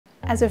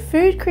As a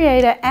food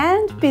creator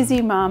and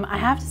busy mum, I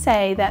have to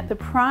say that the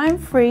Prime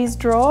Freeze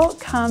drawer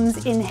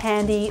comes in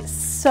handy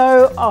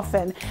so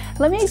often.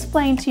 Let me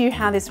explain to you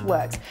how this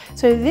works.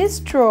 So this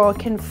drawer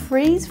can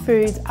freeze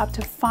foods up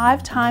to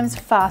 5 times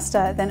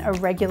faster than a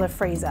regular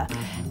freezer.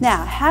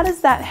 Now, how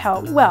does that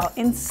help? Well,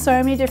 in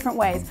so many different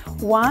ways.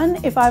 One,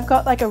 if I've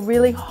got like a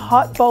really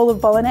hot bowl of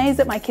bolognese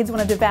that my kids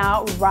want to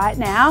devour right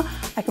now,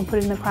 I can put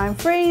it in the Prime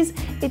Freeze.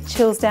 It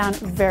chills down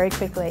very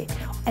quickly.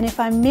 And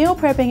if I'm meal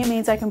prepping, it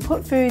means I can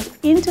put foods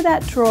into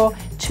that drawer,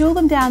 chill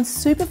them down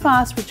super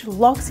fast, which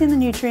locks in the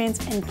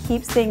nutrients and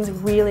keeps things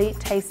really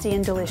tasty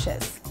and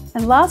delicious.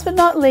 And last but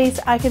not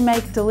least, I can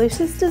make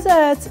delicious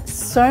desserts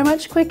so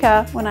much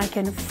quicker when I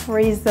can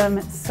freeze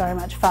them so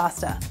much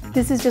faster.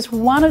 This is just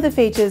one of the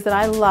features that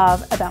I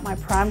love about my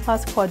Prime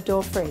Plus quad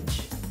door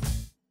fridge.